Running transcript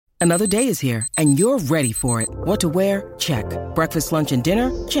Another day is here, and you're ready for it. What to wear? Check. Breakfast, lunch, and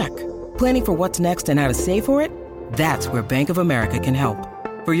dinner? Check. Planning for what's next and how to save for it? That's where Bank of America can help.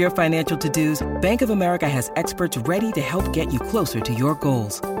 For your financial to-dos, Bank of America has experts ready to help get you closer to your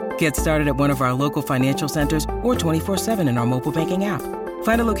goals. Get started at one of our local financial centers or 24/7 in our mobile banking app.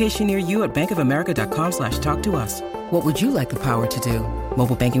 Find a location near you at bankofamerica.com/talktous. What would you like the power to do?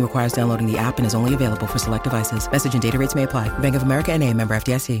 Mobile banking requires downloading the app and is only available for select devices. Message and data rates may apply. Bank of America N.A., member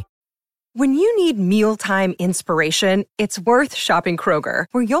FDIC. When you need mealtime inspiration, it's worth shopping Kroger,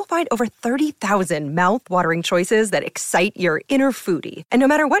 where you'll find over 30,000 mouth-watering choices that excite your inner foodie. And no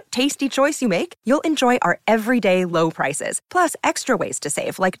matter what tasty choice you make, you'll enjoy our everyday low prices, plus extra ways to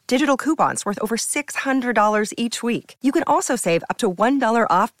save, like digital coupons worth over $600 each week. You can also save up to $1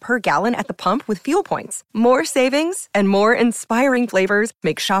 off per gallon at the pump with fuel points. More savings and more inspiring flavors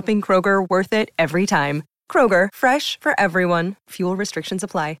make shopping Kroger worth it every time. Kroger, fresh for everyone. Fuel restrictions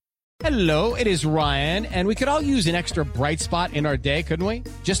apply. Hello, it is Ryan, and we could all use an extra bright spot in our day, couldn't we?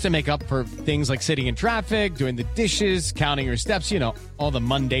 Just to make up for things like sitting in traffic, doing the dishes, counting your steps, all the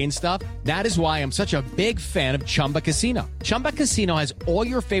mundane stuff. That is why I'm such a big fan of Chumba Casino. Chumba Casino has all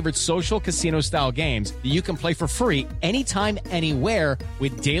your favorite social casino-style games that you can play for free anytime, anywhere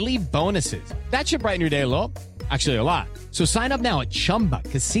with daily bonuses. That should brighten your day a little. Actually, a lot. So sign up now at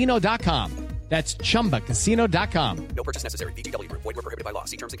ChumbaCasino.com. That's ChumbaCasino.com. No purchase necessary. VGW Group. Void where prohibited by law.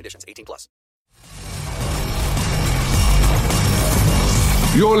 See terms and conditions. 18+.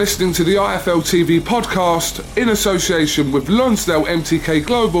 You're listening to the IFL TV podcast in association with Lonsdale MTK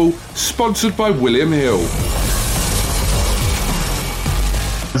Global, sponsored by William Hill.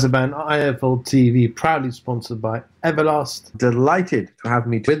 Zaban, IFL TV, proudly sponsored by Everlast. Delighted to have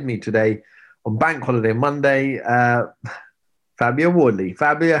with me today on Bank Holiday Monday, Fabio Wardley.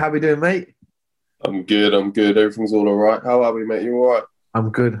 Fabio, how we doing, mate? I'm good. Everything's all right. How are we, mate? You all right? I'm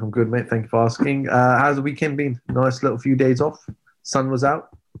good, mate. Thank you for asking. How's the weekend been? Nice little few days off. Sun was out?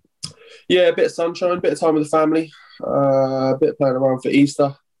 Yeah, a bit of sunshine, a bit of time with the family, a bit of playing around for Easter,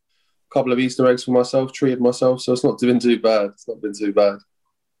 a couple of Easter eggs for myself, treated myself, so it's not been too bad.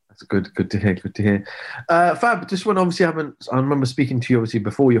 That's good to hear. Fab, just when obviously I remember speaking to you obviously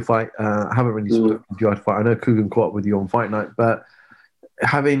before your fight. I haven't really spoken to you after fight. I know Coogan caught up with you on fight night, but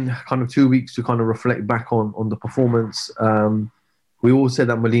having kind of 2 weeks to kind of reflect back on the performance, we all said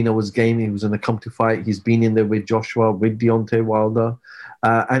that Molina was game. He was going to come to fight. He's been in there with Joshua, with Deontay Wilder,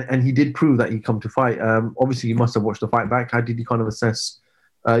 and he did prove that he'd come to fight. Obviously, you must have watched the fight back. How did you kind of assess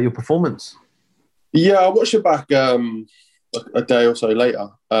your performance? Yeah, I watched it back a day or so later.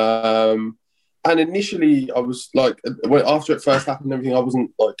 And initially, I was like, after it first happened and everything, I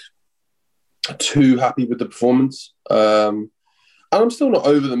wasn't like too happy with the performance. And I'm still not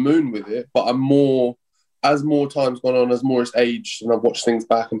over the moon with it, but I'm more, as more time's gone on, as more it's aged, and I've watched things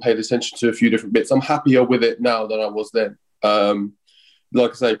back and paid attention to a few different bits, I'm happier with it now than I was then.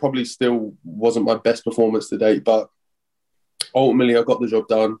 Like I say, probably still wasn't my best performance to date, but ultimately I got the job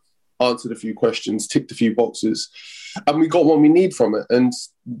done, answered a few questions, ticked a few boxes, and we got what we need from it. And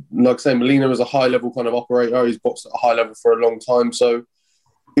like I say, Molina is a high-level kind of operator. He's boxed at a high level for a long time, so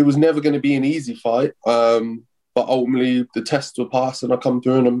it was never going to be an easy fight. But ultimately, the tests were passed and I come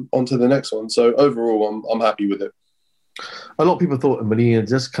through and I'm on to the next one. So overall, I'm happy with it. A lot of people thought Molina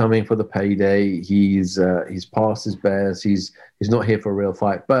just coming for the payday. He's passed his best. He's not here for a real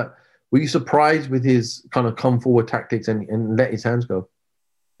fight. But were you surprised with his kind of come forward tactics and let his hands go?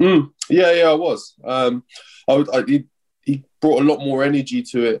 Yeah, I was. He brought a lot more energy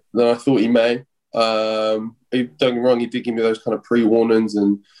to it than I thought he may. Don't get me wrong, he did give me those kind of pre-warnings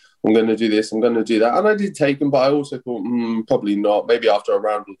and I'm going to do this, I'm going to do that. And I did take him, but I also thought, probably not. Maybe after a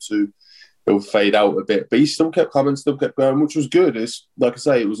round or two, it'll fade out a bit. But he still kept coming, still kept going, which was good. It's, like I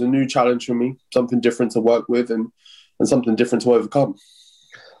say, it was a new challenge for me, something different to work with and something different to overcome.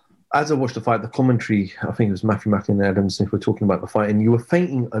 As I watched the fight, the commentary, I think it was Matthew Macklin and Adam Smith were talking about the fight, and you were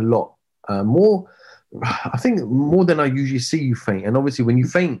fainting a lot. More than I usually see you faint. And obviously when you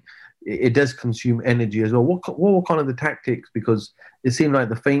faint, it does consume energy as well. What were kind of the tactics? Because it seemed like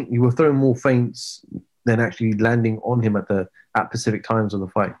you were throwing more feints than actually landing on him at specific times of the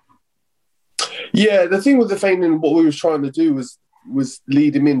fight. Yeah, the thing with the fainting, what we was trying to do was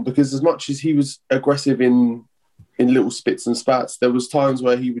lead him in, because as much as he was aggressive in little spits and spats, there was times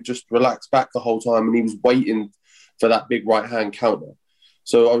where he would just relax back the whole time and he was waiting for that big right hand counter.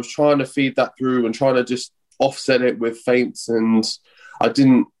 So I was trying to feed that through and trying to just offset it with feints, and I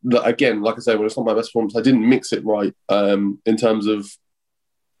didn't, again, like I say, when it's not my best performance, I didn't mix it right in terms of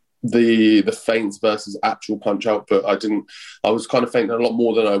the feints versus actual punch output. I was kind of feinting a lot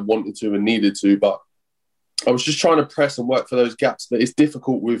more than I wanted to and needed to, but I was just trying to press and work for those gaps. But it's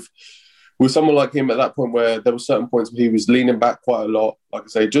difficult with someone like him at that point, where there were certain points where he was leaning back quite a lot. Like I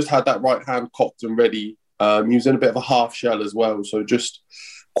say, just had that right hand cocked and ready. He was in a bit of a half shell as well. So just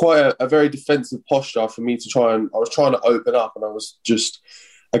quite a very defensive posture for me to try, and I was trying to open up, and I was just,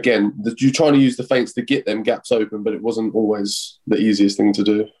 again, you're trying to use the feints to get them gaps open, but it wasn't always the easiest thing to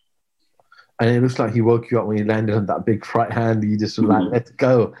do. And it looks like he woke you up when he landed on that big right hand. You just were like, let's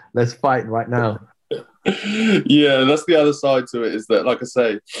go. Let's fight right now. Yeah, that's the other side to it, is that, like I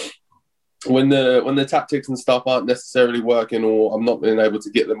say, when the tactics and stuff aren't necessarily working, or I'm not being able to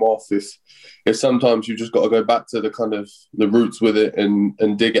get them off, if sometimes you just got to go back to the kind of the roots with it and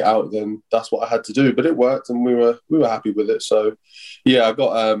dig it out, then that's what I had to do. But it worked, and we were happy with it. So yeah, I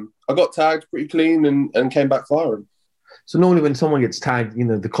got tagged pretty clean and came back firing. So normally when someone gets tagged,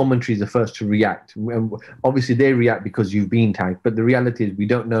 the commentary is the first to react. Obviously they react because you've been tagged, but the reality is we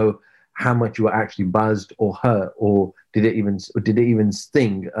don't know how much you were actually buzzed or hurt, or did it even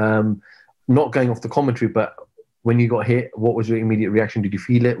sting? Not going off the commentary, but when you got hit, what was your immediate reaction? Did you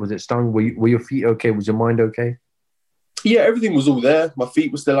feel it? Was it stung? Were your feet okay? Was your mind okay? Yeah, everything was all there. My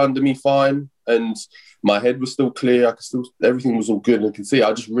feet were still under me fine, and my head was still clear. Everything was all good. And I can see,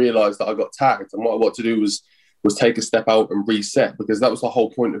 I just realised that I got tagged, and what I wanted to do was take a step out and reset, because that was the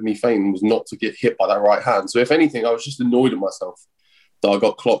whole point of me feinting, was not to get hit by that right hand. So if anything, I was just annoyed at myself that I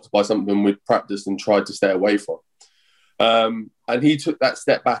got clocked by something we'd practiced and tried to stay away from. And he took that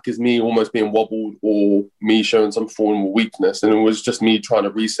step back as me almost being wobbled, or me showing some form of weakness. And it was just me trying to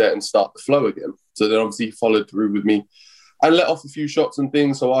reset and start the flow again. So then obviously he followed through with me and let off a few shots and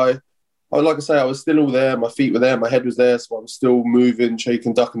things. So I like I say, I was still all there. My feet were there. My head was there. So I was still moving,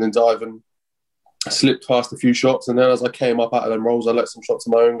 shaking, ducking and diving. I slipped past a few shots. And then as I came up out of them rolls, I let some shots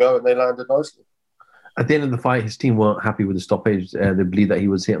of my own go, and they landed nicely. At the end of the fight, his team weren't happy with the stoppage. They believed that he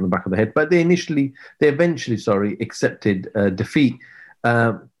was hit on the back of the head, but they eventually accepted defeat.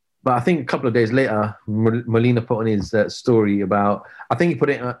 But I think a couple of days later, Molina put on his story about, I think he put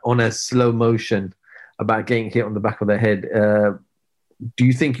it on a slow motion about getting hit on the back of the head. Do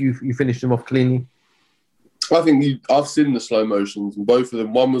you think you finished him off cleanly? I think I've seen the slow motions, and both of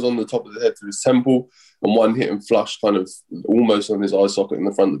them, one was on the top of the head to his temple, and one hit him flush kind of almost on his eye socket in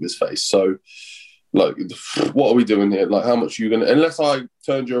the front of his face. So, like, what are we doing here? Like, how much are you going to... Unless I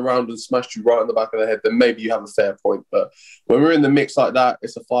turned you around and smashed you right on the back of the head, then maybe you have a fair point. But when we're in the mix like that,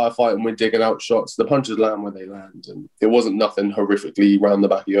 it's a firefight and we're digging out shots. The punches land where they land. And it wasn't nothing horrifically round the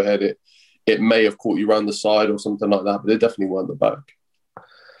back of your head. It may have caught you round the side or something like that, but it definitely weren't the back.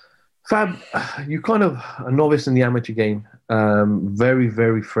 Fab, you're kind of a novice in the amateur game. Very,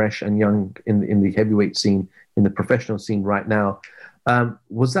 very fresh and young in the heavyweight scene, in the professional scene right now.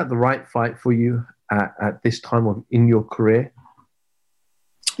 Was that the right fight for you at this time in your career?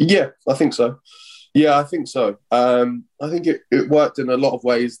 Yeah, I think so. I think it worked in a lot of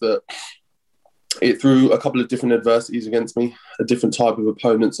ways, that it threw a couple of different adversities against me, a different type of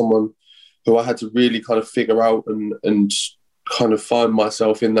opponent, someone who I had to really kind of figure out and kind of find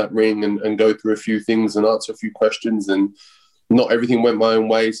myself in that ring and go through a few things and answer a few questions. And not everything went my own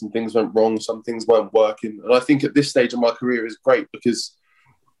way. Some things went wrong. Some things weren't working. And I think at this stage of my career is great, because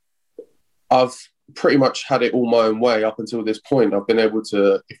I've pretty much had it all my own way up until this point. I've been able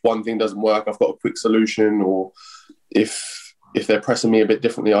to, if one thing doesn't work, I've got a quick solution, or if they're pressing me a bit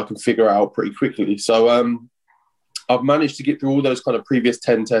differently, I can figure it out pretty quickly. So I've managed to get through all those kind of previous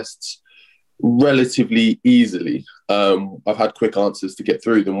 10 tests relatively easily. I've had quick answers to get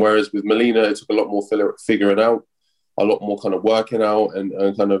through them, whereas with Molina, it took a lot more figuring out, a lot more kind of working out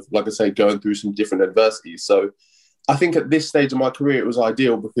and kind of, like I say, going through some different adversities. So I think at this stage of my career, it was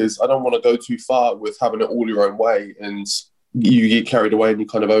ideal, because I don't want to go too far with having it all your own way and you get carried away and you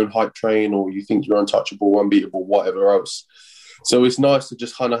kind of own hype train, or you think you're untouchable, unbeatable, whatever else. So it's nice to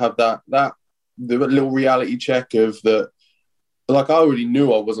just kind of have the little reality check of that. Like, I already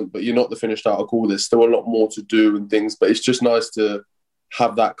knew I wasn't, but you're not the finished article. There's still a lot more to do and things, but it's just nice to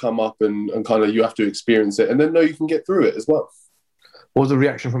have that come up and kind of, you have to experience it and then know you can get through it as well. What was the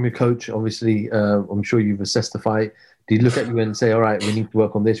reaction from your coach? Obviously, I'm sure you've assessed the fight. Did he look at you and say, all right, we need to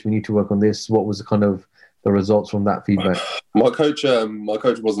work on this, we need to work on this? What was the kind of the results from that feedback? My coach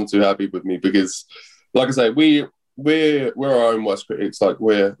wasn't too happy with me, because, like I say, we're our own worst critics. Like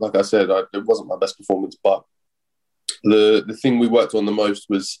I said, it wasn't my best performance, but the thing we worked on the most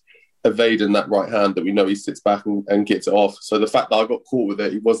was evading that right hand that we know he sits back and gets it off. So the fact that I got caught with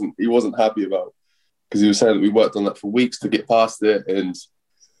it, he wasn't happy about, because he was saying that we worked on that for weeks to get past it, and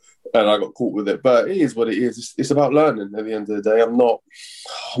I got caught with it. But it is what it is. It's about learning at the end of the day. I'm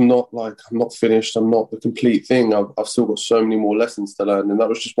not finished. I'm not the complete thing. I've still got so many more lessons to learn, and that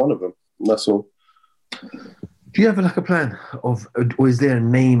was just one of them. And that's all. Do you have like a plan of, or is there a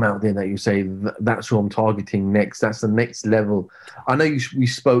name out there that you say that's who I'm targeting next? That's the next level. I know we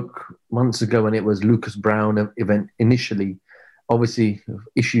spoke months ago and it was Lucas Brown event initially. Obviously,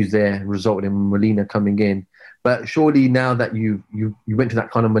 issues there resulted in Molina coming in. But surely now that you went to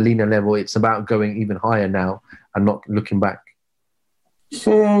that kind of Molina level, it's about going even higher now and not looking back.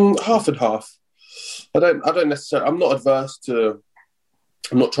 Half and half. I don't necessarily. I'm not adverse to.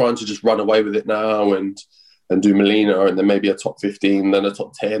 I'm not trying to just run away with it now and do Molina and then maybe a top 15, then a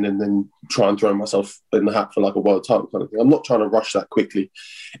top 10, and then try and throw myself in the hat for like a world title kind of thing. I'm not trying to rush that quickly.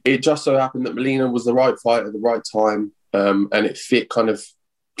 It just so happened that Molina was the right fight at the right time, and it fit kind of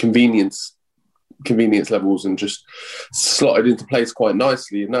convenience levels and just slotted into place quite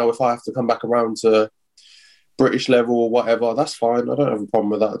nicely. And now if I have to come back around to British level or whatever, that's fine. I don't have a problem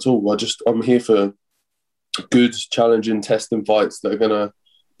with that at all. I'm here for good, challenging, testing fights that are going to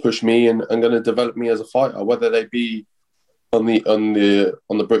push me and going to develop me as a fighter, whether they be on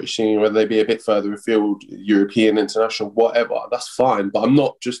the British scene, whether they be a bit further afield, European, international, whatever. That's fine. But I'm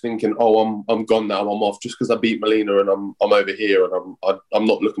not just thinking, oh, I'm gone now, I'm off just because I beat Molina and I'm over here and I'm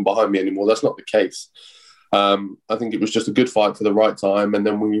not looking behind me anymore. That's not the case. I think it was just a good fight for the right time, and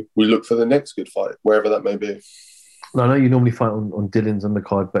then we look for the next good fight, wherever that may be. I know you normally fight on Dylan's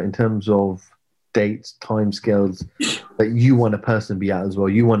undercard, but in terms of dates, timescales that you want a person to be out as well,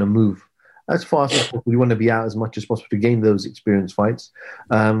 you want to move as fast as possible. You want to be out as much as possible to gain those experience fights.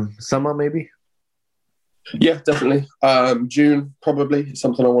 Summer, maybe? Yeah, definitely. June, probably, is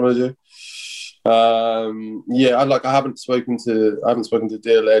something I want to do. I haven't spoken to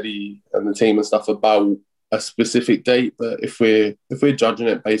Deal Eddie and the team and stuff about a specific date, but if we're judging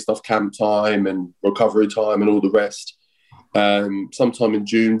it based off camp time and recovery time and all the rest, sometime in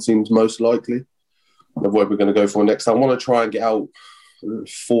June seems most likely of where we're going to go for next. I want to try and get out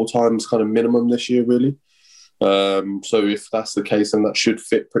 4 times kind of minimum this year, really. So if that's the case, then that should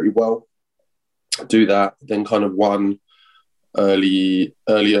fit pretty well. Do that, then kind of one early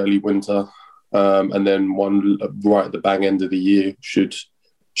winter, and then one right at the bang end of the year should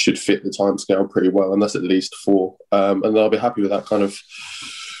fit the timescale pretty well, and that's at least 4. And I'll be happy with that kind of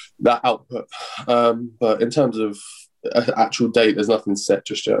that output. But in terms of actual date, there's nothing set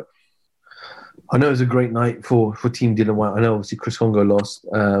just yet. I know it was a great night for Team Dylan Whyte. I know obviously Chris Congo lost,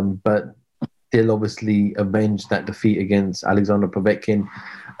 but Dill obviously avenged that defeat against Alexander Povetkin.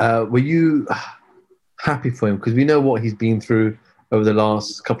 Were you happy for him? Because we know what he's been through over the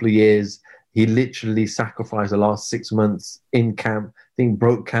last couple of years. He literally sacrificed the last 6 months in camp. I think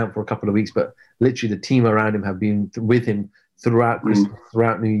broke camp for a couple of weeks, but literally the team around him have been with him throughout Christmas,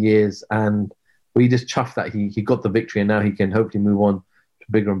 throughout New Year's, and we just chuffed that he got the victory, and now he can hopefully move on to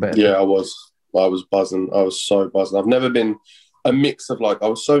bigger and better. Yeah, I was buzzing. I was so buzzing. I've never been a mix of I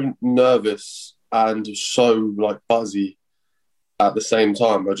was so nervous and so buzzy at the same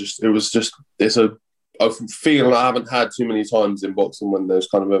time. It's a feeling I haven't had too many times in boxing when those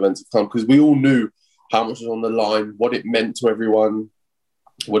kind of events have come, because we all knew how much was on the line, what it meant to everyone,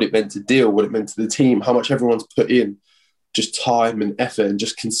 what it meant to Deal, what it meant to the team, how much everyone's put in, just time and effort and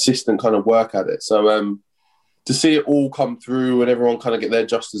just consistent kind of work at it. So to see it all come through and everyone kind of get their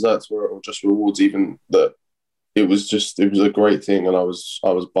just desserts or just rewards, even, that it was a great thing, and I was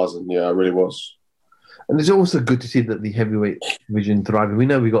buzzing. Yeah, I really was. And it's also good to see that the heavyweight division thriving. We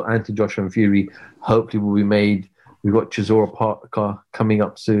know we got Anthony Joshua and Fury hopefully will be made. We've got Chisora Parker coming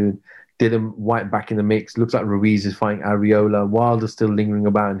up soon. Dylan Whyte back in the mix. Looks like Ruiz is fighting Ariola. Wilder's still lingering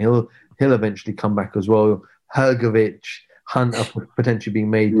about, and he'll eventually come back as well. Hergovic, Hunter potentially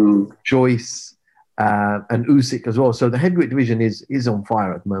being made. Joyce and Usyk as well. So the heavyweight division is on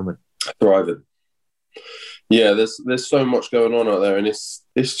fire at the moment. Thriving. Yeah, there's so much going on out there, and it's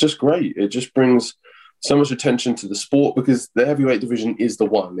just great. It just brings so much attention to the sport, because the heavyweight division is the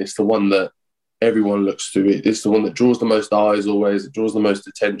one. It's the one that everyone looks to. It's the one that draws the most eyes always. It draws the most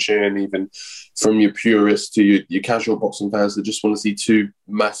attention, even from your purists to your casual boxing fans that just want to see 2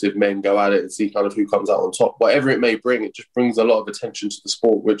 massive men go at it and see kind of who comes out on top. Whatever it may bring, it just brings a lot of attention to the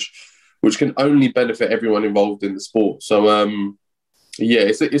sport, which can only benefit everyone involved in the sport. So,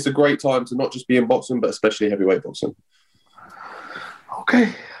 it's a great time to not just be in boxing, but especially heavyweight boxing.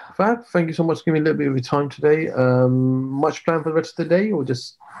 Okay, Fab, thank you so much for giving me a little bit of your time today. Much planned for the rest of the day, or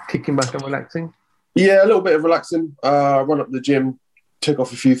just kicking back and relaxing? Yeah, a little bit of relaxing. Run up the gym, tick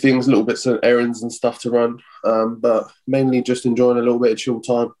off a few things, little bits of errands and stuff to run. But mainly just enjoying a little bit of chill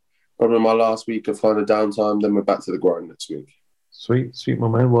time. Probably my last week of kind of downtime, then we're back to the grind next week. Sweet, my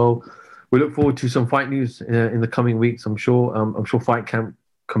man. Well, we look forward to some fight news in the coming weeks. I'm sure fight camp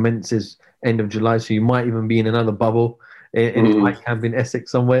commences end of July, so you might even be in another bubble in fight camp in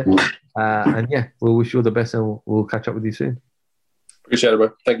Essex somewhere. And yeah, we'll wish you all the best, and we'll catch up with you soon. Appreciate it,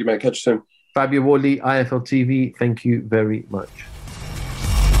 bro. Thank you, mate. Catch you soon. Fabio Wardley, IFL TV, thank you very much.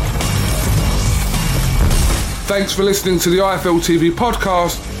 Thanks for listening to the IFL TV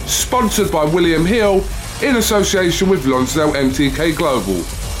podcast, sponsored by William Hill, in association with Lonsdale MTK Global.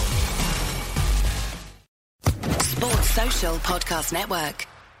 Sports Social Podcast Network.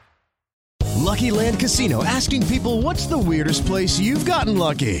 Lucky Land Casino, asking people, what's the weirdest place you've gotten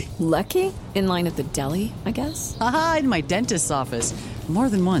lucky? Lucky? In line at the deli, I guess? Aha, in my dentist's office. More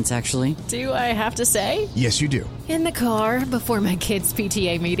than once, actually. Do I have to say? Yes, you do. In the car before my kids'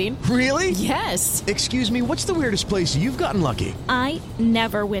 PTA meeting. Really? Yes. Excuse me, what's the weirdest place you've gotten lucky? I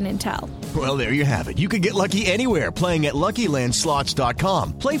never win and tell. Well, there you have it. You can get lucky anywhere, playing at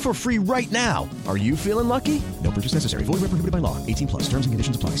LuckyLandSlots.com. Play for free right now. Are you feeling lucky? No purchase necessary. Void where prohibited by law. 18+. Terms and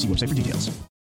conditions apply. See website for details.